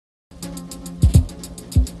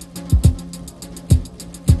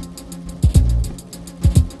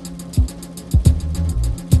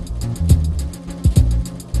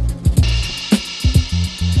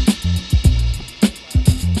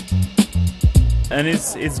and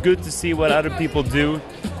it's good to see what other people do,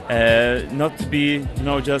 not to be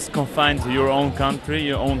just confined to your own country,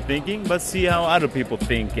 your own thinking, but see how other people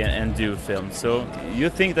think and do films. So you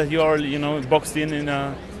think that you are boxed in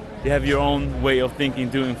a, you have your own way of thinking,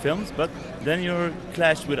 doing films, but then you're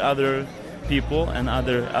clashed with other people and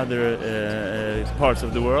other parts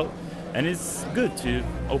of the world, and it's good to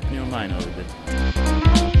open your mind a little bit.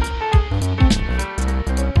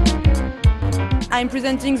 I'm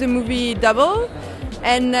presenting the movie Double,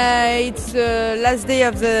 and it's the last day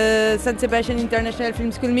of the San Sebastian International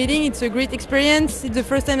Film School meeting. It's a great experience. It's the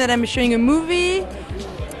first time that I'm showing a movie.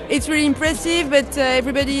 It's really impressive, but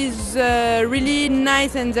everybody is really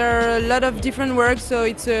nice, and there are a lot of different works, so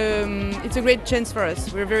it's a great chance for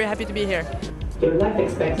us. We're very happy to be here. Your life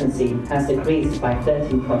expectancy has decreased by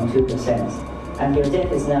 13.2%, and your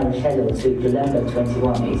death is now scheduled to November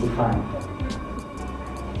 2185.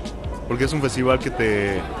 Porque es un festival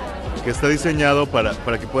que está diseñado para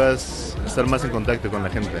que puedas estar más en contacto con la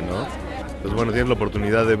gente, ¿no? Pues bueno, tienes la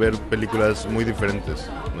oportunidad de ver películas muy diferentes,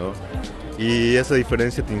 ¿no? Y esa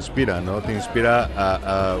diferencia te inspira, ¿no? Te inspira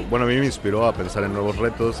bueno, a mí me inspiró a pensar en nuevos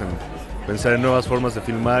retos, en pensar en nuevas formas de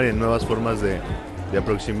filmar y en nuevas formas de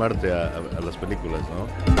aproximarte a las películas, ¿no?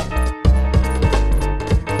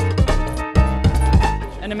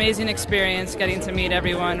 An amazing experience getting to meet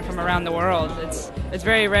everyone from around the world. It's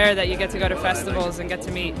very rare that you get to go to festivals and get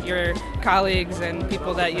to meet your colleagues and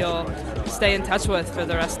people that you'll stay in touch with for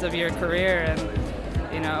the rest of your career, and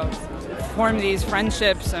form these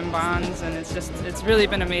friendships and bonds, and it's really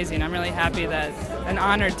been amazing. I'm really happy and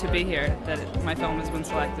honored to be here, that my film has been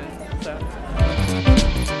selected. So.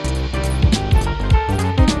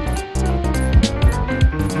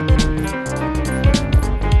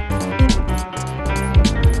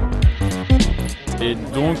 Et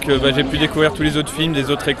donc j'ai pu découvrir tous les autres films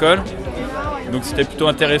des autres écoles, donc c'était plutôt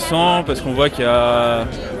intéressant parce qu'on voit qu'il y a,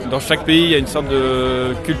 dans chaque pays, il y a une sorte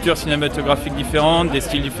de culture cinématographique différente, des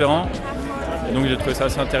styles différents, et donc j'ai trouvé ça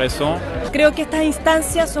assez intéressant. Creo que estas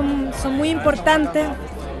instancias son muy importantes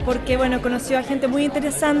porque bueno, he conocido a gente muy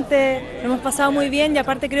interesante, lo hemos pasado muy bien y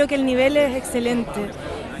aparte creo que el nivel es excelente.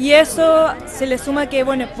 Y eso se le suma que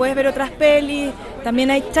bueno, puedes ver otras pelis,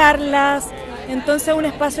 también hay charlas. Entonces un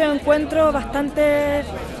espacio de encuentro bastante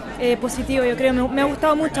positivo, yo creo, me ha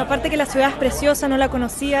gustado mucho, aparte que la ciudad es preciosa, no la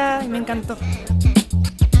conocía y me encantó.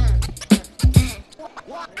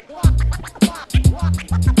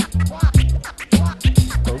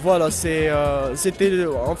 Voilà, c'était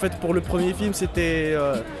en fait pour le premier film, c'était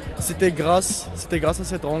grâce à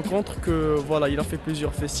cette rencontre que voilà, il a fait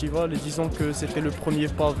plusieurs festivals et disons que c'était le premier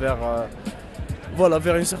pas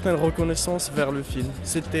vers une certaine reconnaissance vers le film.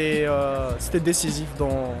 C'était décisif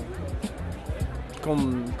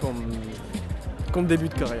comme début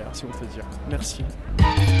de carrière, si on peut dire. Merci.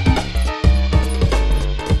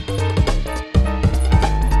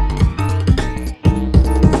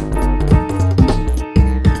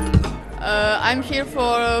 I'm here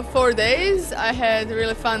for 4 days. I had a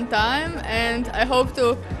really fun time, and I hope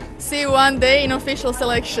to see you one day in official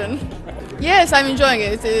selection. Yes, I'm enjoying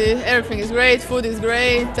it. Everything is great, food is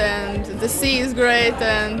great, and the sea is great,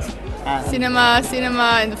 and cinema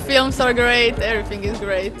and the films are great. Everything is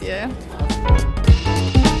great, yeah.